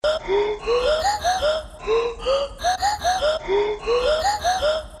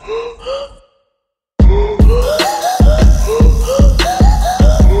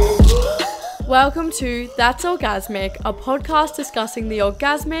Welcome to That's Orgasmic, a podcast discussing the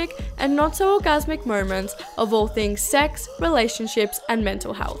orgasmic and not so orgasmic moments of all things sex, relationships, and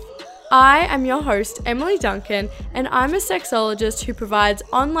mental health. I am your host, Emily Duncan, and I'm a sexologist who provides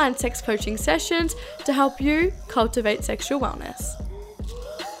online sex coaching sessions to help you cultivate sexual wellness.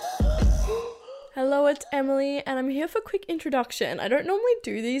 Hello, it's Emily, and I'm here for a quick introduction. I don't normally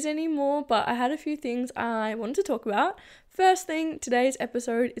do these anymore, but I had a few things I wanted to talk about. First thing, today's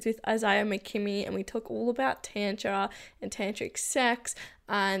episode is with Isiah McKimme, and we talk all about Tantra and tantric sex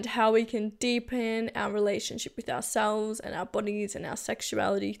and how we can deepen our relationship with ourselves and our bodies and our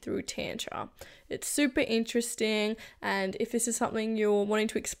sexuality through Tantra. It's super interesting, and if this is something you're wanting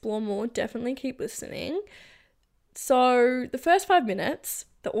to explore more, definitely keep listening. So the first 5 minutes,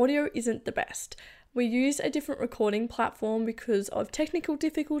 the audio isn't the best. We use a different recording platform because of technical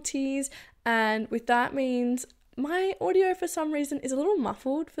difficulties, and with that means my audio for some reason is a little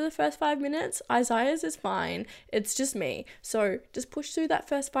muffled for the first 5 minutes. Isiah's is fine. It's just me. So just push through that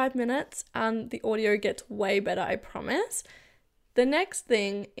first 5 minutes and the audio gets way better, I promise. The next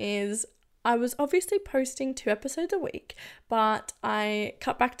thing is I was obviously posting 2 episodes a week, but I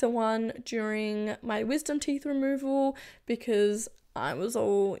cut back to 1 during my wisdom teeth removal because I was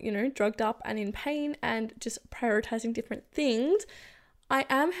all, drugged up and in pain and just prioritizing different things. I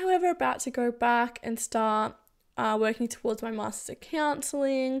am, however, about to go back and start working towards my Master's of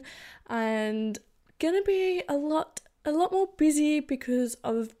Counselling, and gonna be a lot more busy because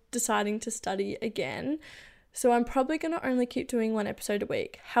of deciding to study again. So I'm probably going to only keep doing 1 episode a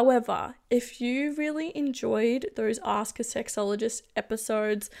week. However, if you really enjoyed those Ask a Sexologist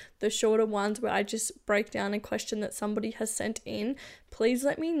episodes, the shorter ones where I just break down a question that somebody has sent in, please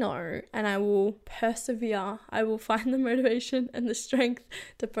let me know and I will persevere. I will find the motivation and the strength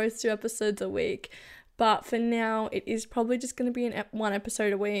to post 2 episodes a week. But for now, it is probably just going to be 1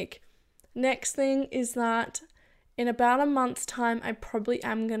 episode a week. Next thing is that in about a month's time, I probably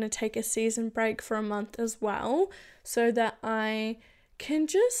am going to take a season break for a month as well, so that I can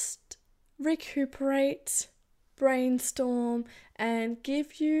just recuperate, brainstorm, and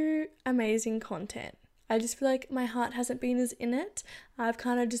give you amazing content. I just feel like my heart hasn't been as in it. I've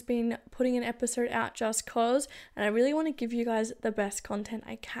kind of just been putting an episode out just cause, and I really want to give you guys the best content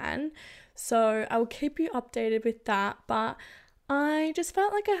I can. So I will keep you updated with that, but I just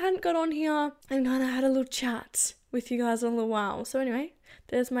felt like I hadn't got on here and kind of had a little chat with you guys in a little while. So anyway,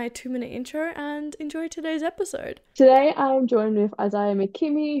 there's my 2-minute intro and enjoy today's episode. Today I'm joined with Isiah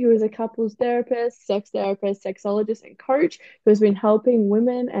McKimme, who is a couples therapist, sexologist, and coach who has been helping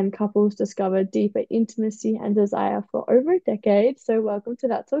women and couples discover deeper intimacy and desire for over a decade. So welcome to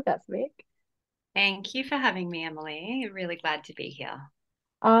That's Orgasmic. Thank you for having me, Emily. Really glad to be here.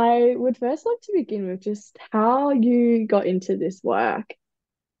 I would first like to begin with just how you got into this work.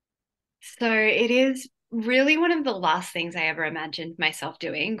 So it is really one of the last things I ever imagined myself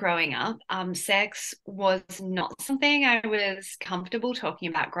doing growing up. Sex was not something I was comfortable talking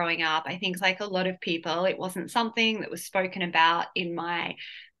about growing up. I think like a lot of people, it wasn't something that was spoken about in my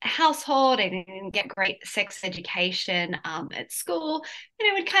household. I didn't get great sex education at school, and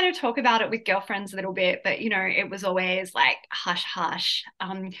I would kind of talk about it with girlfriends a little bit, but it was always like hush hush.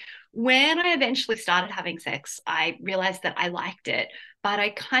 When I eventually started having sex, I realized that I liked it, but I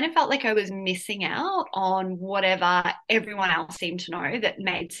kind of felt like I was missing out on whatever everyone else seemed to know that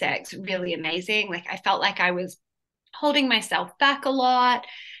made sex really amazing. Like I felt like I was holding myself back a lot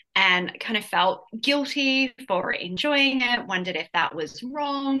and kind of felt guilty for enjoying it, wondered if that was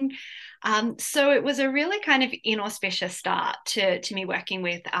wrong. So it was a really kind of inauspicious start to me working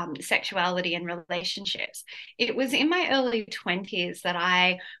with sexuality and relationships. It was in my early 20s that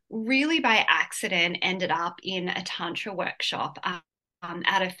I really by accident ended up in a Tantra workshop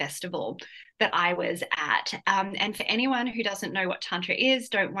at a festival that I was at. And for anyone who doesn't know what Tantra is,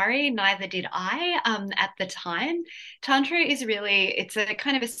 don't worry, neither did I at the time. Tantra is really, it's a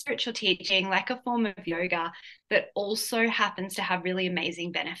kind of a spiritual teaching, like a form of yoga, that also happens to have really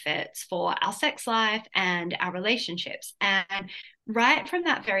amazing benefits for our sex life and our relationships. And right from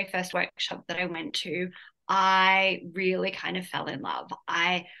that very first workshop that I went to, I really kind of fell in love.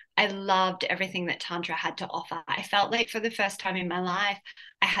 I loved everything that Tantra had to offer. I felt like for the first time in my life,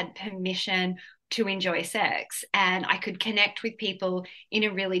 I had permission to enjoy sex and I could connect with people in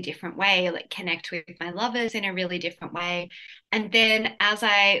a really different way, like connect with my lovers in a really different way. And then as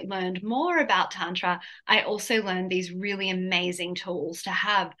I learned more about Tantra, I also learned these really amazing tools to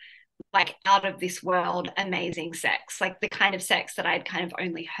have like out of this world amazing sex, like the kind of sex that I'd kind of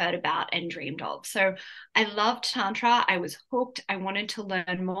only heard about and dreamed of. So I loved Tantra. I was hooked. I wanted to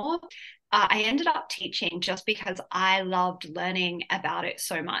learn more. I ended up teaching just because I loved learning about it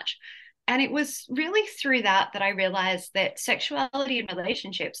so much. And it was really through that I realized that sexuality and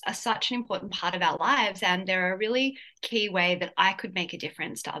relationships are such an important part of our lives. And they're a really key way that I could make a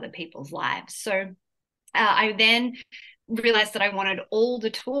difference to other people's lives. So I then realized that I wanted all the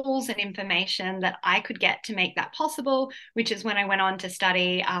tools and information that I could get to make that possible, which is when I went on to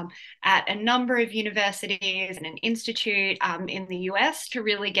study at a number of universities and an institute in the US to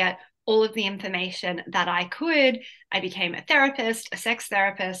really get all of the information that I could. I became a therapist, a sex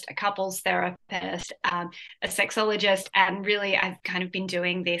therapist, a couples therapist, a sexologist, and really I've kind of been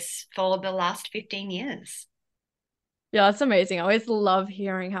doing this for the last 15 years. Yeah, that's amazing. I always love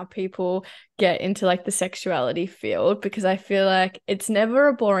hearing how people get into like the sexuality field because I feel like it's never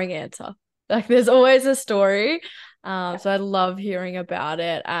a boring answer. Like there's always a story. So I love hearing about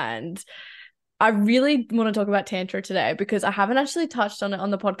it. And I really want to talk about Tantra today because I haven't actually touched on it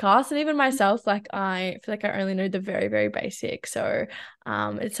on the podcast. And even myself, like I feel like I only know the very, very basic. So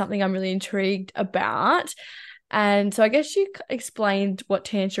it's something I'm really intrigued about. And so I guess you explained what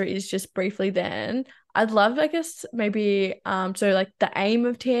Tantra is just briefly then. I'd love, I guess, maybe so like the aim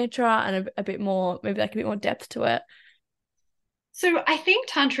of Tantra and a bit more, maybe like a bit more depth to it. So I think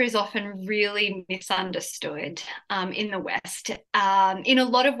Tantra is often really misunderstood in the West. In a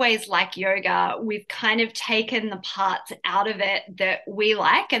lot of ways, like yoga, we've kind of taken the parts out of it that we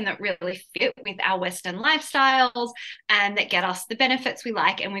like and that really fit with our Western lifestyles and that get us the benefits we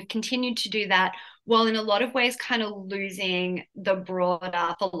like. And we've continued to do that while in a lot of ways kind of losing the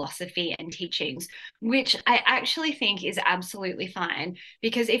broader philosophy and teachings, which I actually think is absolutely fine.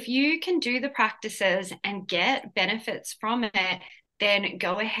 Because if you can do the practices and get benefits from it, then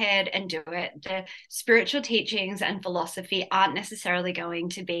go ahead and do it. The spiritual teachings and philosophy aren't necessarily going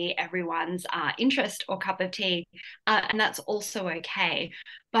to be everyone's interest or cup of tea, and that's also okay.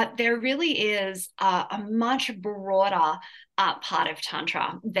 But there really is a much broader part of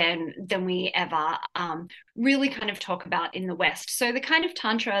Tantra than we ever really kind of talk about in the West. So the kind of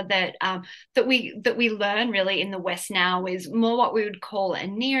Tantra that we learn really in the West now is more what we would call a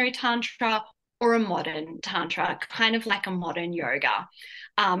neo Tantra or a modern Tantra, kind of like a modern yoga,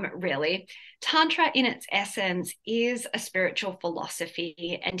 really. Tantra, in its essence, is a spiritual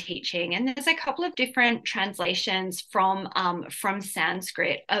philosophy and teaching. And there's a couple of different translations from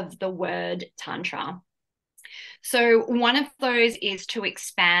Sanskrit of the word Tantra. So one of those is to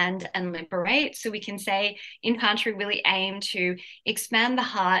expand and liberate. So we can say in Tantra, really aim to expand the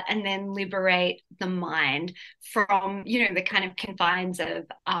heart and then liberate the mind from, the kind of confines of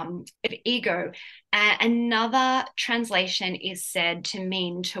ego. Another translation is said to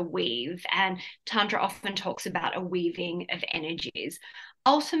mean to weave, and Tantra often talks about a weaving of energies.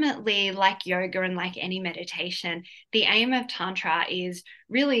 Ultimately, like yoga and like any meditation, the aim of Tantra is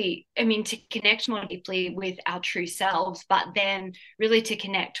really, to connect more deeply with our true selves, but then really to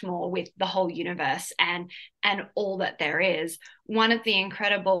connect more with the whole universe and all that there is. One of the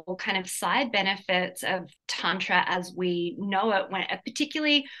incredible kind of side benefits of Tantra as we know it,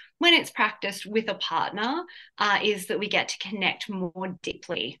 particularly when it's practiced with a partner, is that we get to connect more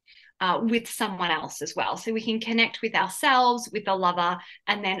deeply with someone else as well. So we can connect with ourselves, with a lover,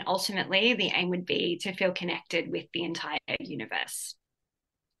 and then ultimately the aim would be to feel connected with the entire universe.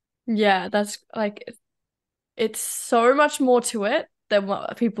 Yeah, that's like it's so much more to it than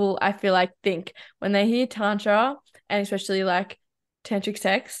what people I feel like think when they hear Tantra and especially like tantric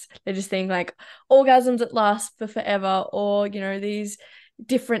sex, they just think like orgasms that last for forever or, these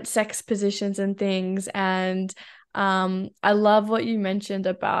different sex positions and things. And I love what you mentioned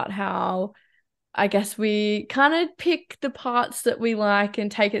about how I guess we kind of pick the parts that we like and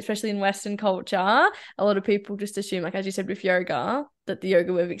take it, especially in Western culture. A lot of people just assume, like as you said with yoga, that the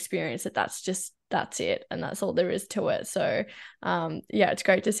yoga we've experienced, that's it and that's all there is to it. So yeah, it's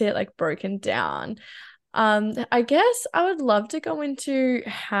great to see it like broken down. I guess I would love to go into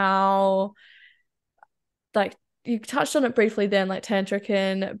how like you touched on it briefly then, like Tantra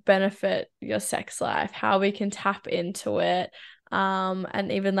can benefit your sex life, how we can tap into it,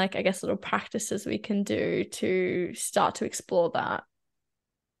 and even like I guess little practices we can do to start to explore that.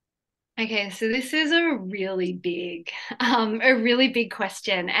 Okay, so this is a really big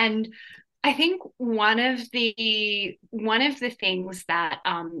question, and I think one of the things that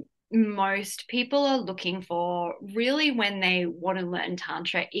most people are looking for really when they want to learn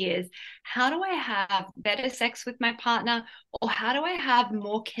Tantra is, how do I have better sex with my partner, or how do I have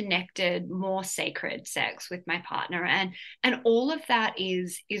more connected, more sacred sex with my partner? And all of that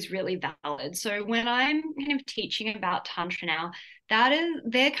is really valid. So when I'm kind of teaching about Tantra now,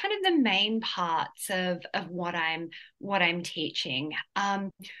 they're kind of the main parts of what I'm teaching.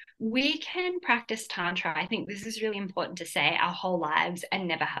 We can practice Tantra. I think this is really important to say, our whole lives and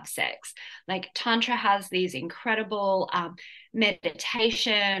never have sex. Like, Tantra has these incredible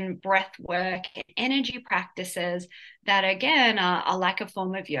meditation, breath work, and energy practices that, again, are like a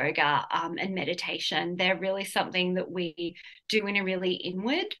form of yoga and meditation. They're really something that we do in a really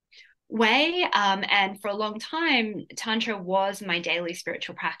inward way. And for a long time, Tantra was my daily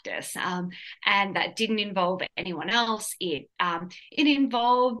spiritual practice. And that didn't involve anyone else. It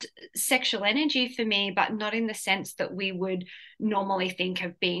involved sexual energy for me, but not in the sense that we would normally think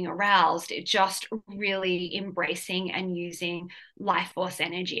of being aroused. It just really embracing and using life force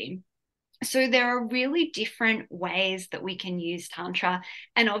energy. So there are really different ways that we can use Tantra.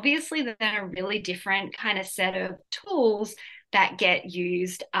 And obviously, there are really different kind of set of tools that get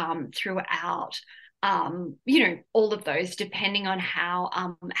used throughout, all of those, depending on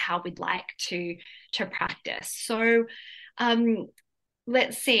how we'd like to practice. So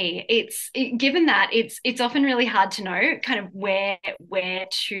let's see. Given that it's often really hard to know kind of where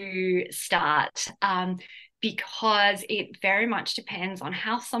to start. Because it very much depends on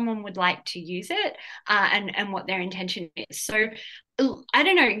how someone would like to use it, and what their intention is. So I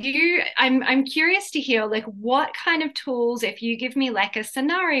don't know, I'm curious to hear, like, what kind of tools, if you give me like a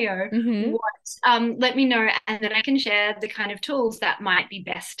scenario, Mm-hmm. let me know, and then I can share the kind of tools that might be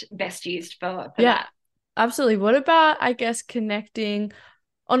best used for Yeah, that. absolutely. What about, I guess, connecting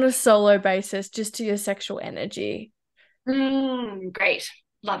on a solo basis just to your sexual energy? Great.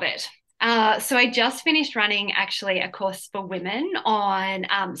 Love it. So I just finished running actually a course for women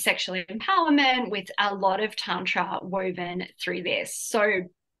on sexual empowerment, with a lot of Tantra woven through this. So I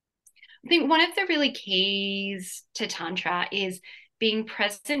think one of the really keys to Tantra is being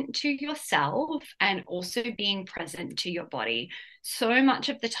present to yourself and also being present to your body. So much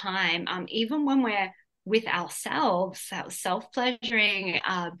of the time, even when we're with ourselves, self-pleasuring,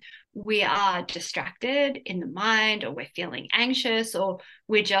 we are distracted in the mind, or we're feeling anxious, or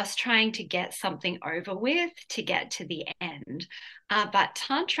we're just trying to get something over with to get to the end. But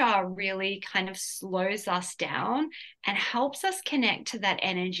Tantra really kind of slows us down and helps us connect to that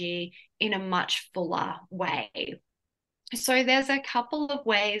energy in a much fuller way. So there's a couple of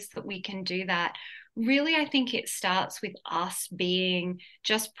ways that we can do that. Really, I think it starts with us being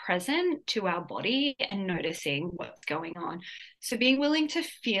just present to our body and noticing what's going on. So being willing to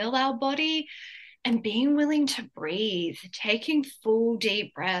feel our body and being willing to breathe. Taking full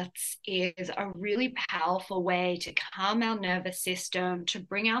deep breaths is a really powerful way to calm our nervous system, to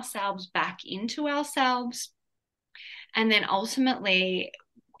bring ourselves back into ourselves. And then ultimately,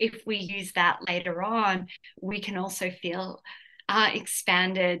 if we use that later on, we can also feel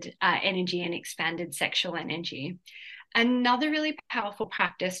expanded energy and expanded sexual energy. Another really powerful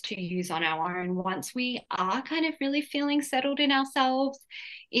practice to use on our own, once we are kind of really feeling settled in ourselves,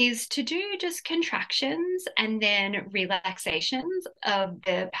 is to do just contractions and then relaxations of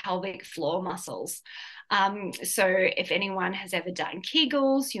the pelvic floor muscles. So if anyone has ever done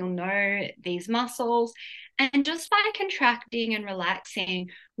Kegels, you'll know these muscles. And just by contracting and relaxing,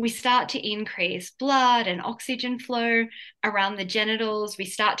 we start to increase blood and oxygen flow around the genitals. We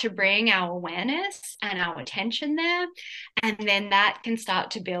start to bring our awareness and our attention there. And then that can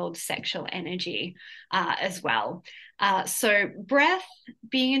start to build sexual energy as well. So breath,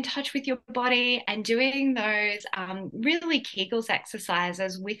 being in touch with your body, and doing those really Kegels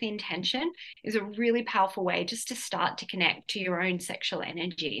exercises with intention is a really powerful way just to start to connect to your own sexual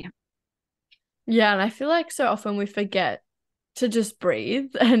energy. Yeah, and I feel like so often we forget to just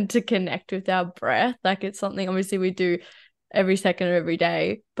breathe and to connect with our breath. Like, it's something obviously we do every second of every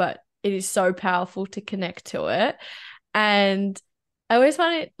day, but it is so powerful to connect to it. And I always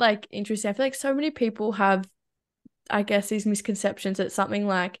find it like interesting. I feel like so many people have, I guess, these misconceptions that something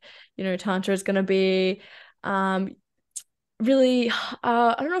like, Tantra is going to be really,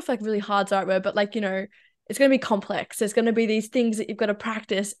 I don't know if like really hard's the right word, but like, it's going to be complex. There's going to be these things that you've got to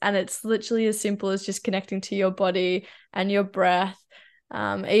practice, and it's literally as simple as just connecting to your body and your breath.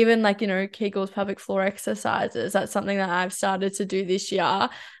 Even like, Kegel's pelvic floor exercises, that's something that I've started to do this year,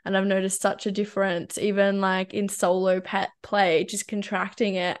 and I've noticed such a difference, even like in solo pet play, just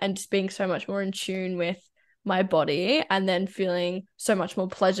contracting it and just being so much more in tune with my body, and then feeling so much more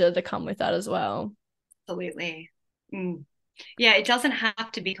pleasure to come with that as well. Absolutely. Mm. Yeah, it doesn't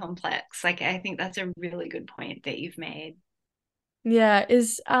have to be complex. Like, I think that's a really good point that you've made. Yeah,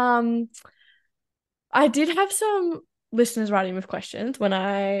 is I did have some listeners writing with questions when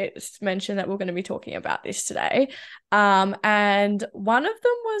I mentioned that we're going to be talking about this today. And one of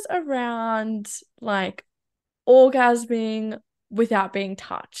them was around like orgasming without being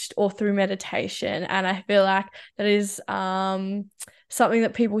touched or through meditation. And I feel like that is something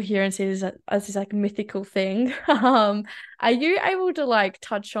that people hear and see as this like mythical thing. Are you able to like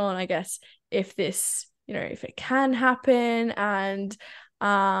touch on, I guess, if this, if it can happen and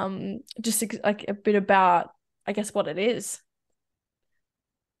just like a bit about, I guess, what it is?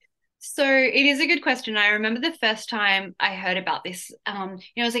 So it is a good question. I remember the first time I heard about this, I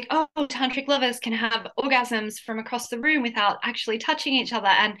was like, oh, tantric lovers can have orgasms from across the room without actually touching each other.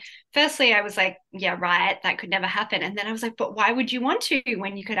 And firstly, I was like, yeah, right, that could never happen. And then I was like, but why would you want to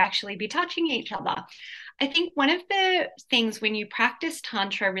when you could actually be touching each other? I think one of the things when you practice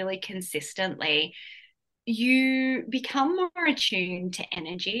Tantra really consistently, you become more attuned to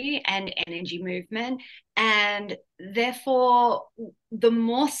energy and energy movement. And therefore, the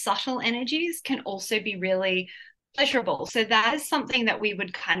more subtle energies can also be really pleasurable. So, that is something that we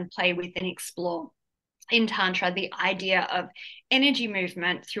would kind of play with and explore in Tantra, the idea of energy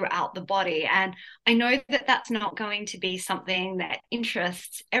movement throughout the body. And I know that that's not going to be something that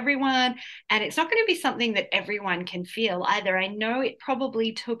interests everyone. And it's not going to be something that everyone can feel either. I know it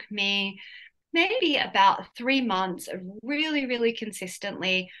probably took me maybe about 3 months of really, really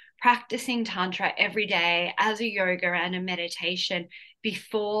consistently practicing Tantra every day as a yoga and a meditation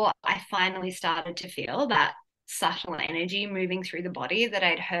before I finally started to feel that subtle energy moving through the body that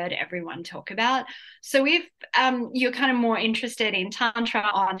I'd heard everyone talk about. So if you're kind of more interested in Tantra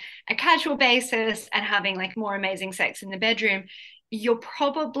on a casual basis and having like more amazing sex in the bedroom, you're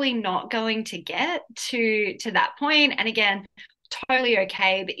probably not going to get to that point. And again, totally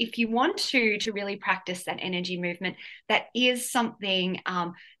okay. But if you want to really practice that energy movement, that is something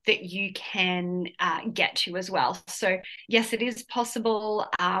that you can get to as well. So yes, it is possible.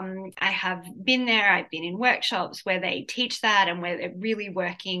 I have been there. I've been in workshops where they teach that and where they're really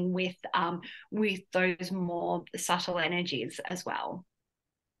working with those more subtle energies as well.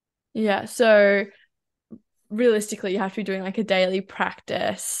 Yeah, so realistically, you have to be doing like a daily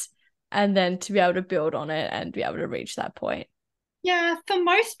practice and then to be able to build on it and be able to reach that point. Yeah, for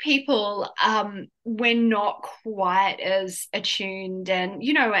most people, we're not quite as attuned, and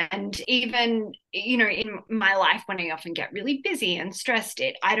even, in my life when I often get really busy and stressed,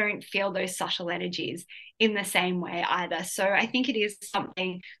 I don't feel those subtle energies in the same way either. So I think it is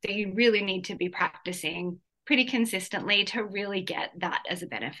something that you really need to be practicing pretty consistently to really get that as a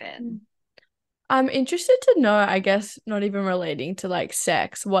benefit. Mm. I'm interested to know, I guess, not even relating to like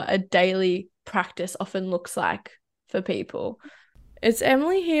sex, what a daily practice often looks like for people. It's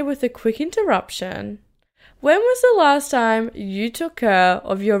Emily here with a quick interruption. When was the last time you took care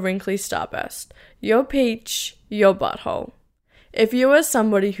of your wrinkly starburst, your peach, your butthole? If you are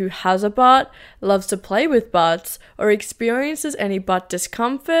somebody who has a butt, loves to play with butts, or experiences any butt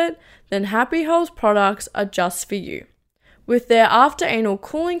discomfort, then Happy Hole's products are just for you. With their after anal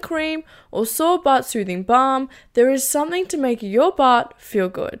cooling cream or sore butt soothing balm, there is something to make your butt feel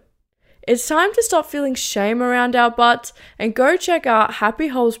good. It's time to stop feeling shame around our butts and go check out Happy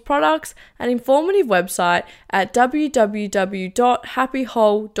Hole's products and informative website at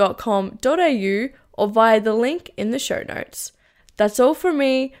www.happyhole.com.au or via the link in the show notes. That's all from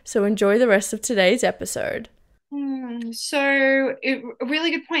me, so enjoy the rest of today's episode. A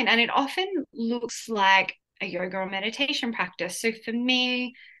really good point, and it often looks like a yoga or meditation practice. So for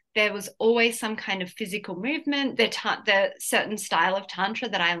me, there was always some kind of physical movement. The certain style of tantra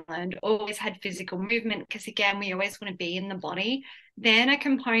that I learned always had physical movement because again, we always want to be in the body. Then a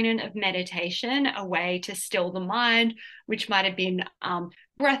component of meditation, a way to still the mind, which might have been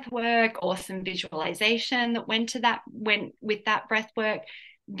breath work or some visualization that went with that breath work.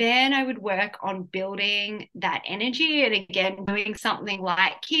 Then I would work on building that energy and again doing something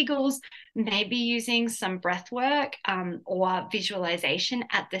like Kegels, maybe using some breath work or visualization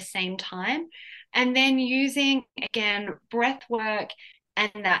at the same time. And then using again breath work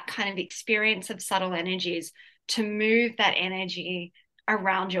and that kind of experience of subtle energies to move that energy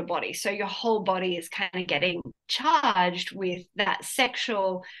around your body. So your whole body is kind of getting charged with that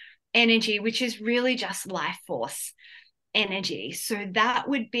sexual energy, which is really just life force energy. So that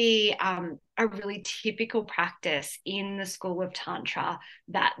would be a really typical practice in the school of Tantra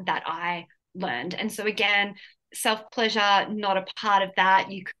that I learned. And so again, self-pleasure not a part of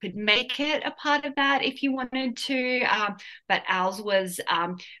that. You could make it a part of that if you wanted to, but ours was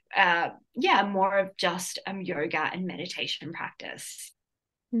yeah, more of just yoga and meditation practice.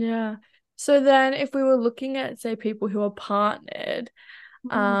 Yeah. So then if we were looking at, say, people who are partnered,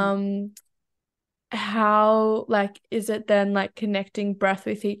 Mm. um, how like is it then like connecting breath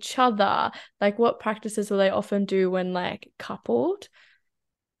with each other? Like what practices will they often do when like coupled?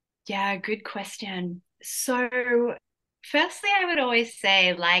 Yeah, good question. So, firstly, I would always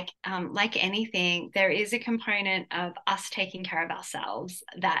say, like anything, there is a component of us taking care of ourselves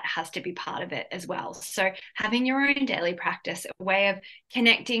that has to be part of it as well. So, having your own daily practice, a way of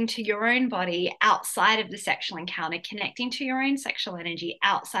connecting to your own body outside of the sexual encounter, connecting to your own sexual energy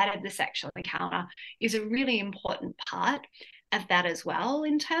outside of the sexual encounter, is a really important part of that as well.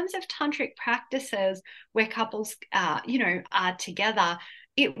 In terms of tantric practices where couples, are together,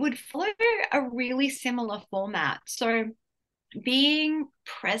 it would follow a really similar format. So being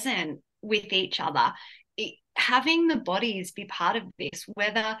present with each other, having the bodies be part of this,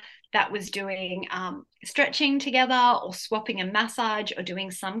 whether that was doing stretching together or swapping a massage or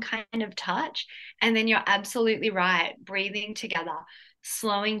doing some kind of touch. And then you're absolutely right, breathing together,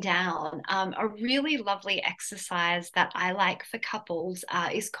 slowing down. A really lovely exercise that I like for couples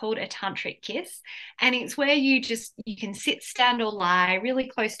is called a tantric kiss. And it's where you can sit, stand, or lie really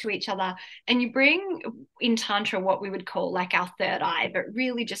close to each other, and you bring in Tantra what we would call like our third eye, but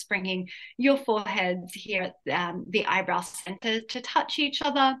really just bringing your foreheads here at the eyebrow center to touch each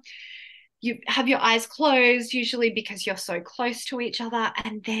other. You have your eyes closed, usually because you're so close to each other,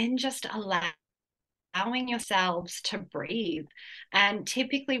 and then just allowing yourselves to breathe. And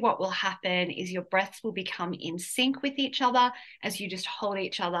typically, what will happen is your breaths will become in sync with each other as you just hold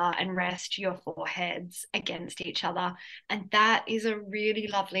each other and rest your foreheads against each other. And that is a really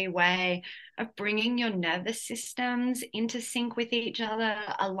lovely way of bringing your nervous systems into sync with each other,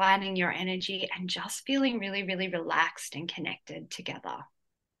 aligning your energy, and just feeling really, really relaxed and connected together.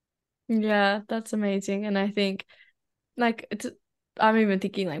 Yeah, that's amazing. And I think like I'm even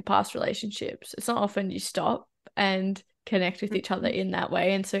thinking like past relationships. It's not often you stop and connect with each other in that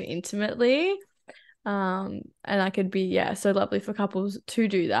way and so intimately. And that could be, yeah, so lovely for couples to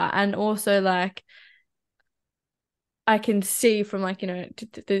do that. And also like I can see from like, through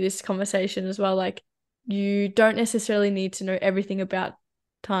this conversation as well, like you don't necessarily need to know everything about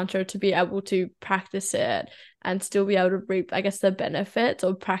Tantra to be able to practice it and still be able to reap, I guess, the benefits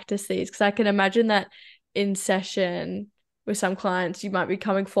or practice these. Because I can imagine that in session with some clients, you might be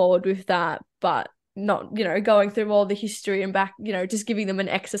coming forward with that, but not, going through all the history and back, just giving them an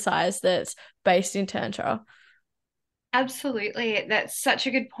exercise that's based in Tantra. Absolutely. That's such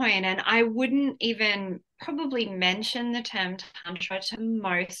a good point. And I wouldn't even probably mention the term Tantra to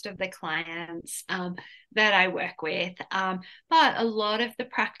most of the clients that I work with. But a lot of the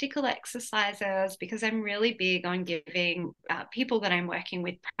practical exercises, because I'm really big on giving people that I'm working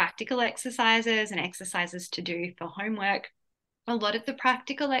with practical exercises and exercises to do for homework. A lot of the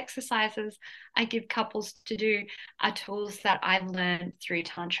practical exercises I give couples to do are tools that I've learned through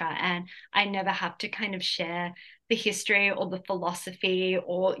Tantra, and I never have to kind of share the history or the philosophy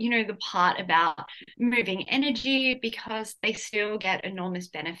or, the part about moving energy, because they still get enormous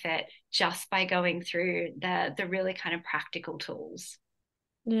benefit just by going through the really kind of practical tools.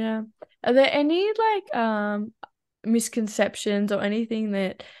 Yeah. Are there any like misconceptions or anything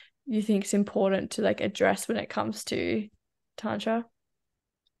that you think is important to like address when it comes to Tantra?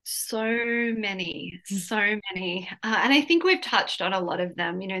 So many, so many. And I think we've touched on a lot of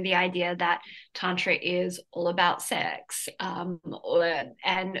them. The idea that Tantra is all about sex, and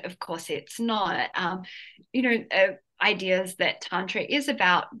of course it's not. Ideas that Tantra is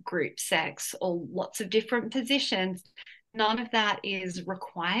about group sex or lots of different positions. None of that is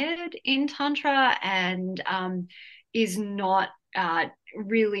required in Tantra, and is not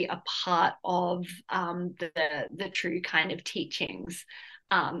really a part of the true kind of teachings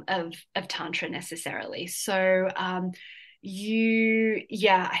of Tantra necessarily. So I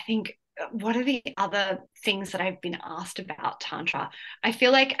think what are the other things that I've been asked about Tantra? I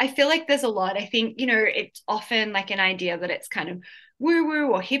feel like there's a lot. I think, it's often like an idea that it's kind of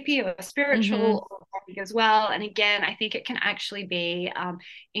woo-woo or hippie or Mm-hmm. spiritual or as well. And again, I think it can actually be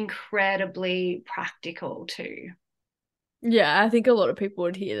incredibly practical too. Yeah, I think a lot of people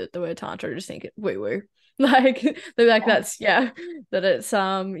would hear that the word Tantra and just think it woo woo. Like they're like that's yeah, that it's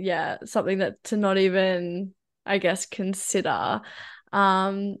yeah, something that to not even I guess consider.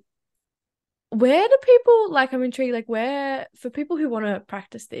 Um where do people like I'm intrigued like where for people who want to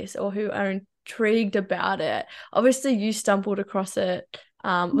practice this or who are intrigued about it, obviously you stumbled across it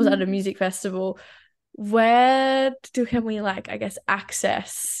was at a music festival. where can we like, I guess,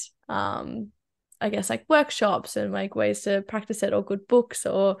 access I guess like workshops and like ways to practice it, or good books,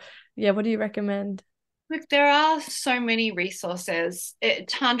 or yeah, what do you recommend? Look, there are so many resources.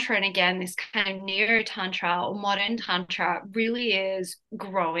 Tantra, and again, this kind of neo Tantra or modern Tantra really is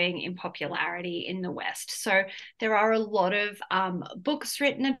growing in popularity in the West. So there are a lot of books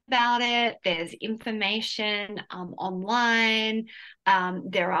written about it. There's information online.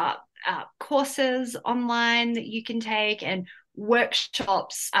 There are courses online that you can take, and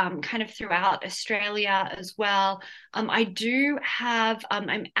workshops kind of throughout Australia as well. I do have,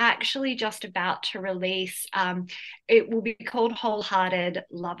 I'm actually just about to release, it will be called Wholehearted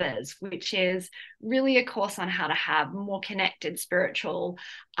Lovers, which is really a course on how to have more connected, spiritual,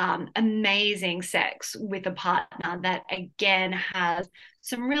 amazing sex with a partner that, again, has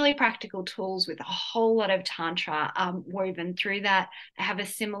some really practical tools with a whole lot of Tantra woven through that. I have a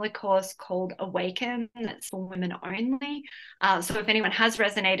similar course called Awaken that's for women only. So if anyone has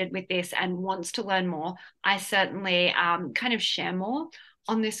resonated with this and wants to learn more, I certainly kind of share more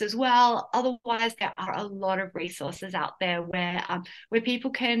on this as well. Otherwise, there are a lot of resources out there where people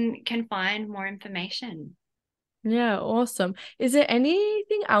can find more information. Yeah, awesome. Is there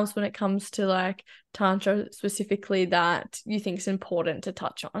anything else when it comes to like Tantra specifically that you think is important to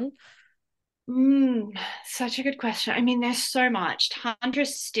touch on? Such a good question. I mean, there's so much. Tantra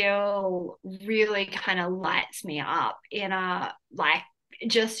still really kind of lights me up in a like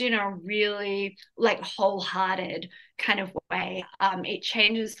just in a really like wholehearted kind of way. It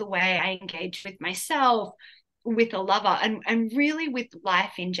changes the way I engage with myself, with a lover, and really with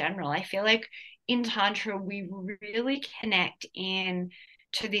life in general. I feel like in Tantra we really connect in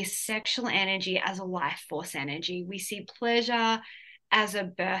to this sexual energy as a life force energy. We see pleasure as a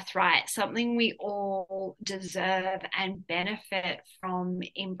birthright, something we all deserve and benefit from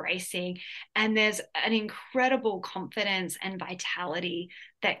embracing. And there's an incredible confidence and vitality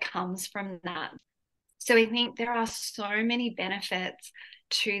that comes from that. So I think there are so many benefits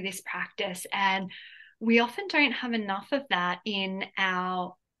to this practice, and we often don't have enough of that in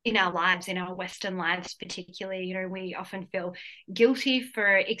our lives, in our Western lives, particularly. You know, we often feel guilty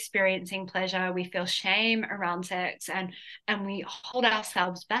for experiencing pleasure. We feel shame around sex, and we hold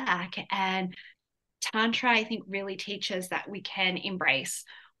ourselves back. And Tantra, I think, really teaches that we can embrace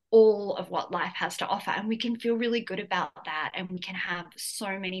all of what life has to offer, and we can feel really good about that, and we can have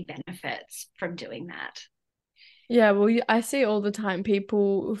so many benefits from doing that. Yeah, well, I see all the time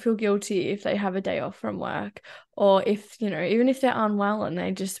people feel guilty if they have a day off from work, or if, even if they're unwell and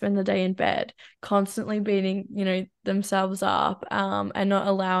they just spend the day in bed, constantly beating, themselves up, and not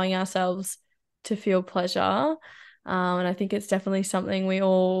allowing ourselves to feel pleasure. And I think it's definitely something we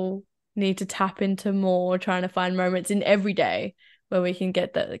all need to tap into more, trying to find moments in every day where we can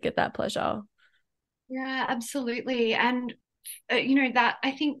get that pleasure. Yeah, absolutely. And you know, that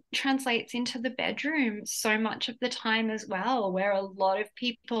I think translates into the bedroom so much of the time as well, where a lot of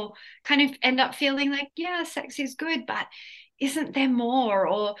people kind of end up feeling like, yeah, sex is good, but isn't there more?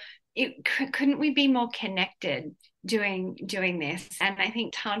 Or couldn't we be more connected doing this? And I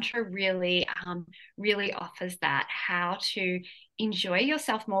think Tantra really offers that, how to enjoy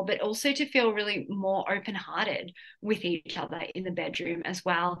yourself more, but also to feel really more open-hearted with each other in the bedroom as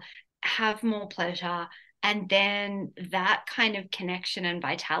well, have more pleasure, and then that kind of connection and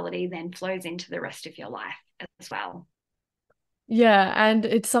vitality then flows into the rest of your life as well. Yeah, and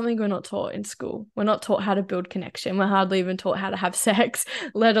it's something we're not taught in school. We're not taught how to build connection. We're hardly even taught how to have sex,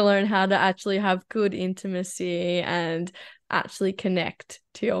 let alone how to actually have good intimacy and actually connect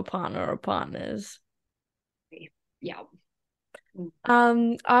to your partner or partners. Yeah.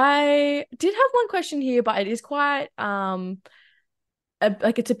 I did have one question here, but it is quite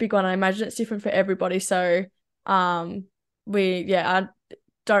like it's a big one. I imagine it's different for everybody. So um I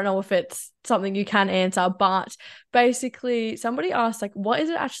don't know if it's something you can answer, but basically somebody asked like, what is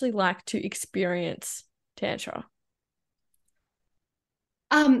it actually like to experience Tantra?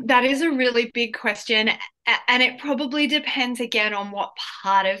 That is a really big question, and it probably depends again on what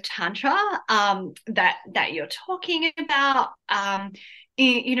part of Tantra that you're talking about.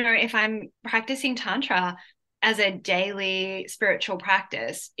 You know, if I'm practicing Tantra as a daily spiritual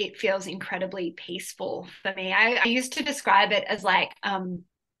practice, it feels incredibly peaceful for me. I used to describe it as like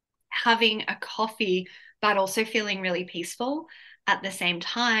having a coffee, but also feeling really peaceful at the same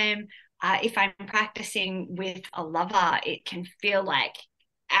time. If I'm practicing with a lover, it can feel like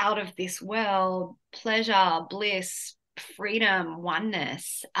out of this world pleasure, bliss, freedom,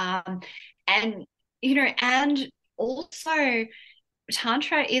 oneness. And, you know, and also,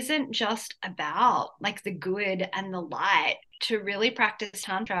 Tantra isn't just about like the good and the light. To really practice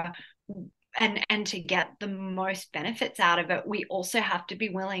Tantra, and to get the most benefits out of it, we also have to be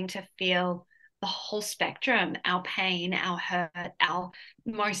willing to feel the whole spectrum, our pain, our hurt, our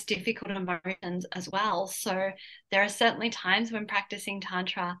most difficult emotions as well. So there are certainly times when practicing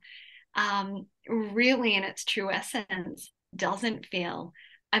Tantra really in its true essence doesn't feel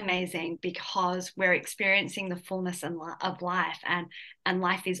amazing, because we're experiencing the fullness of life, and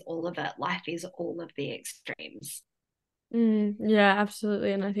life is all of it. Life is all of the extremes. Yeah,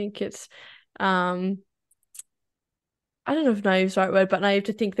 absolutely. And I think it's I don't know if naive is the right word, but naive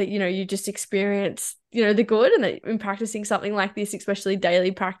to think that, you just experience, the good, and that in practicing something like this, especially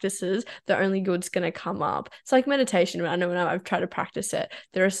daily practices, the only good's going to come up. It's like meditation. I know when I've tried to practice it,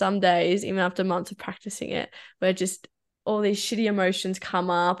 there are some days, even after months of practicing it, where just all these shitty emotions come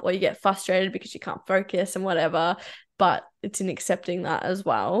up, or you get frustrated because you can't focus and whatever, but it's in accepting that as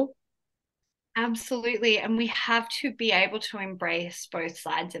well. Absolutely. And we have to be able to embrace both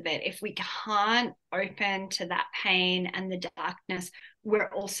sides of it. If we can't open to that pain and the darkness, we're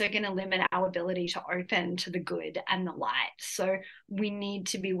also going to limit our ability to open to the good and the light. So we need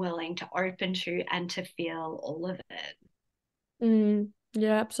to be willing to open to and to feel all of it.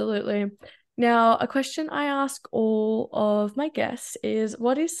 Yeah, absolutely. Now, a question I ask all of my guests is,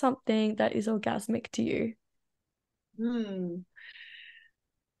 what is something that is orgasmic to you? Hmm.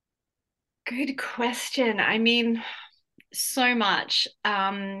 Good question. I mean, so much.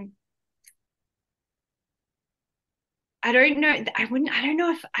 I don't know. I don't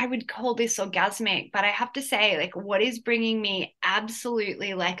know if I would call this orgasmic, but I have to say, like, what is bringing me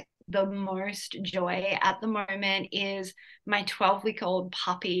absolutely like the most joy at the moment is my 12-week-old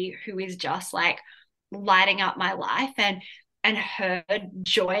puppy, who is just like lighting up my life, and her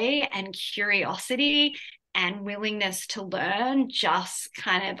joy and curiosity and willingness to learn just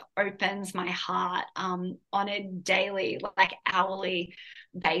kind of opens my heart on a daily, like hourly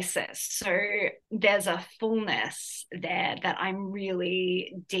basis. So there's a fullness there that I'm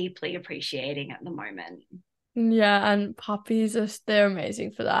really deeply appreciating at the moment. Yeah, and puppies they're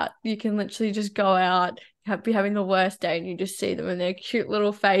amazing for that. You can literally just go out, be having the worst day, and you just see them and their cute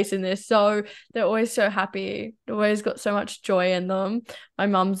little face, and they're always so happy. They've always got so much joy in them. My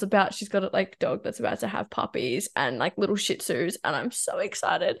mum's she's got a like dog that's about to have puppies and like little Shih Tzus, and I'm so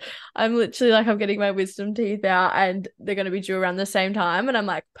excited. I'm literally like I'm getting my wisdom teeth out, and they're gonna be due around the same time, and I'm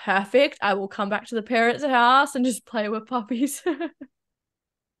like, perfect. I will come back to the parents' house and just play with puppies.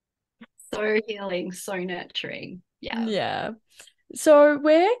 So healing, so nurturing. Yeah. Yeah. So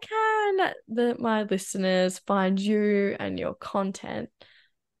where can my listeners find you and your content?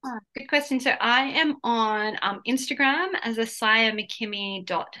 Good question. So I am on Instagram as Isiah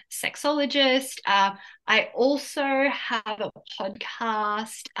McKimme.sexologist. I also have a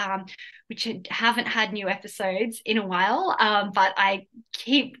podcast, which I haven't had new episodes in a while, but I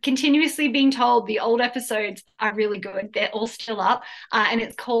keep continuously being told the old episodes are really good. They're all still up, and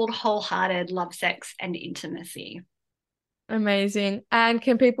it's called Wholehearted Love, Sex, and Intimacy. Amazing. And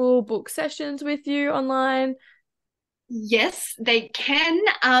can people book sessions with you online? Yes, they can.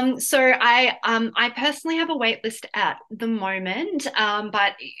 So I personally have a wait list at the moment,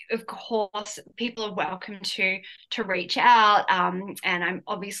 but of course people are welcome to reach out. And I'm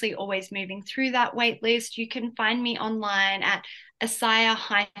obviously always moving through that wait list. You can find me online at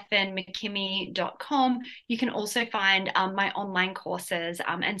isiah-mckimme.com. You can also find my online courses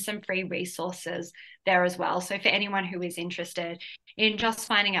and some free resources there as well. So for anyone who is interested in just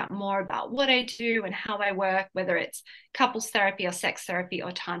finding out more about what I do and how I work, whether it's couples therapy or sex therapy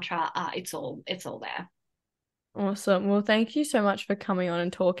or tantra, it's all there. Awesome. Well, thank you so much for coming on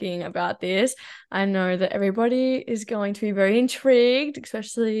and talking about this. I know that everybody is going to be very intrigued,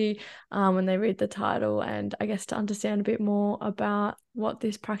 especially when they read the title, and I guess to understand a bit more about what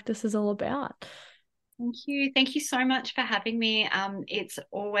this practice is all about. Thank you. Thank you so much for having me. It's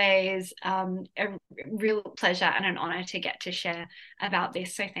always a real pleasure and an honor to get to share about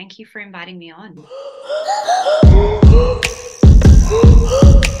this. So thank you for inviting me on.